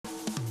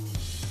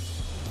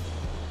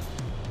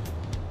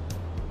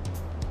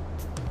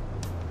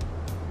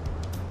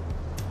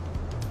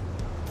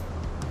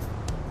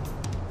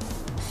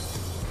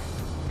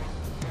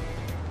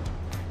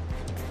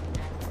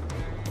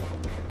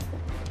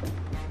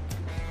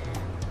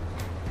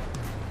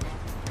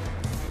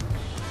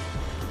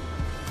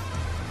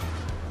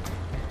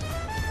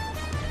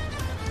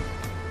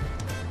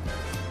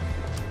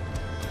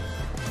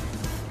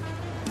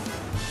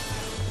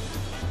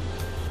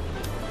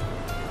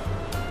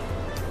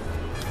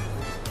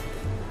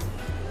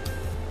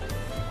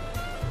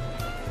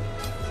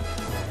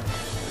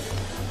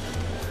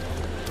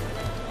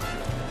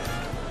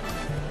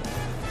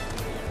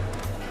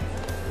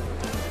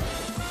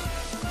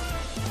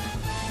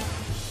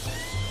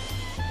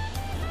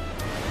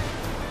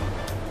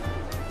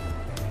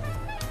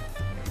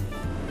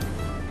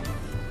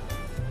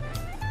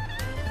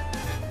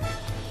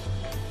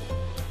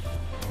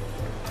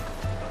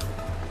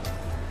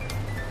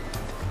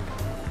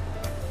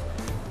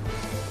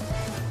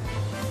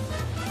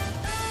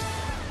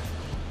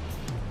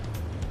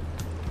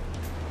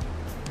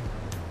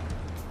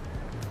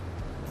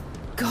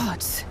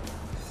gods.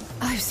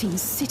 I've seen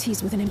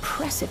cities with an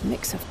impressive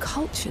mix of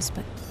cultures,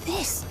 but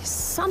this is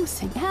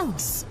something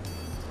else.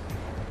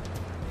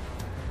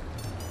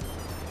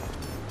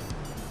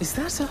 Is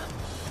that a...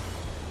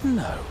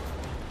 No.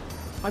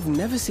 I've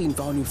never seen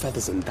Vanu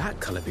feathers in that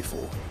color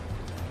before.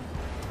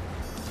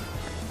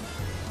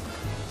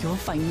 You'll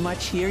find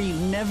much here you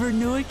never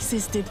knew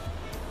existed.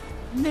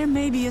 There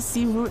may be a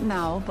sea route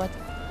now, but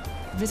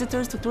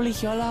visitors to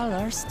Tuliyollal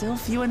are still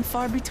few and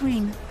far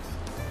between.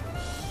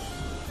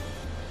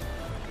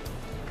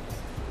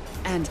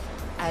 And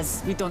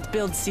as we don't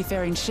build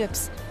seafaring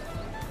ships,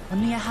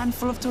 only a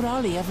handful of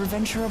Turali ever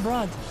venture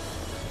abroad.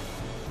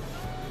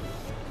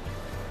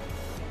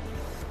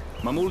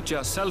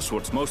 Mamulja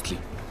sellswords mostly.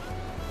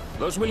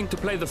 Those willing to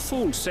play the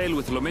fool sail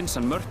with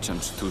Lominsan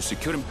merchants to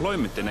secure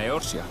employment in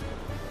Eorzea.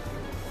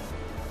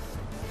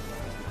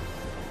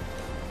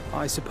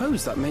 I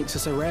suppose that makes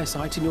us a rare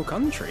sight in your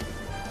country.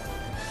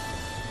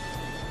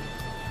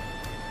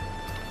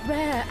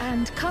 Rare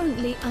and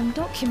currently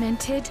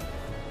undocumented.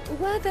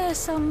 Were there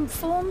some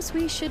forms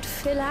we should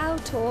fill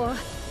out, or...?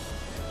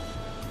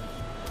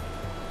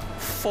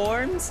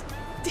 Forms?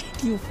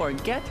 Did you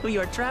forget who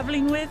you're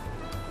traveling with?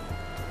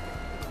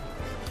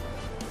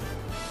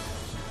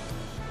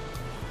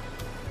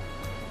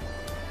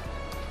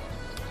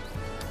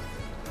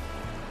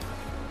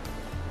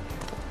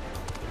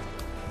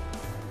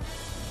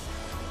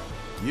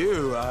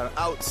 You are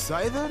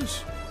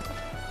outsiders?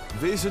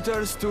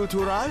 Visitors to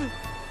Tural?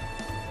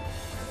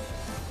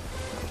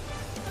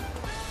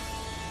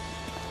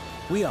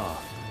 We are.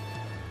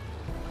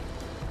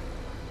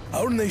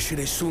 Our nation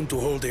is soon to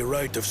hold a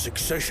right of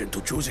succession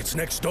to choose its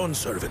next dawn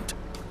servant.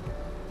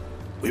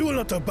 We will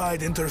not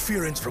abide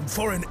interference from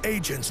foreign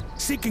agents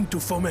seeking to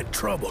foment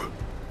trouble.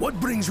 What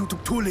brings you to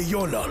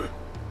Tuliyollal?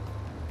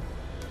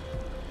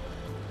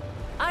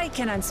 I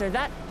can answer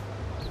that.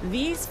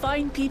 These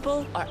fine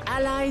people are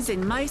allies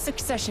in my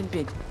succession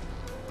bid.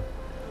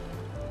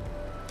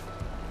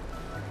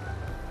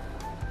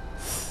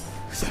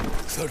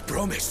 Third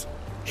promise.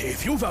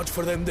 If you vouch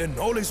for them, then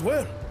all is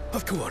well.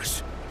 Of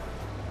course.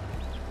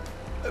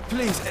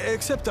 Please,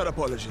 accept our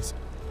apologies.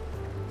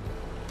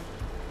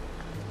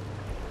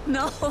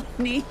 No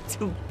need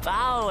to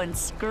bow and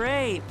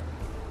scrape.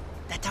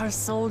 That our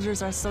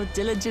soldiers are so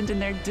diligent in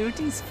their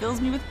duties fills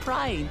me with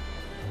pride.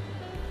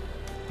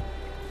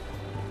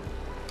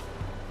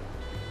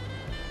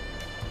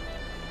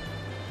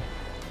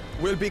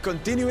 We'll be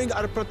continuing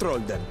our patrol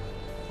then.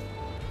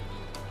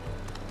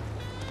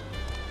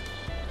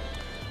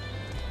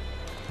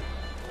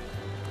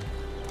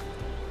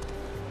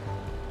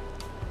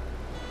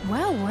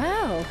 Well,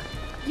 well.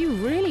 You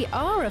really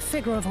are a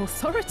figure of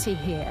authority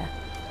here.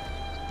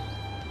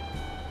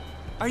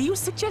 Are you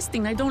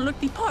suggesting I don't look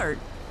the part?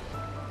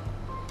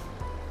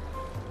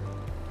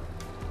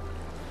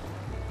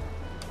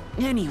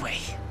 Anyway,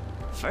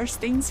 first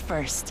things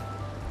first.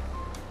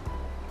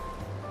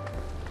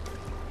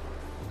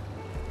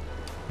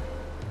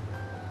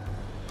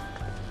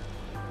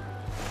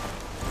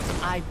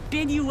 I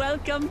bid you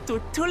welcome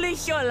to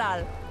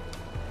Tuliyollal.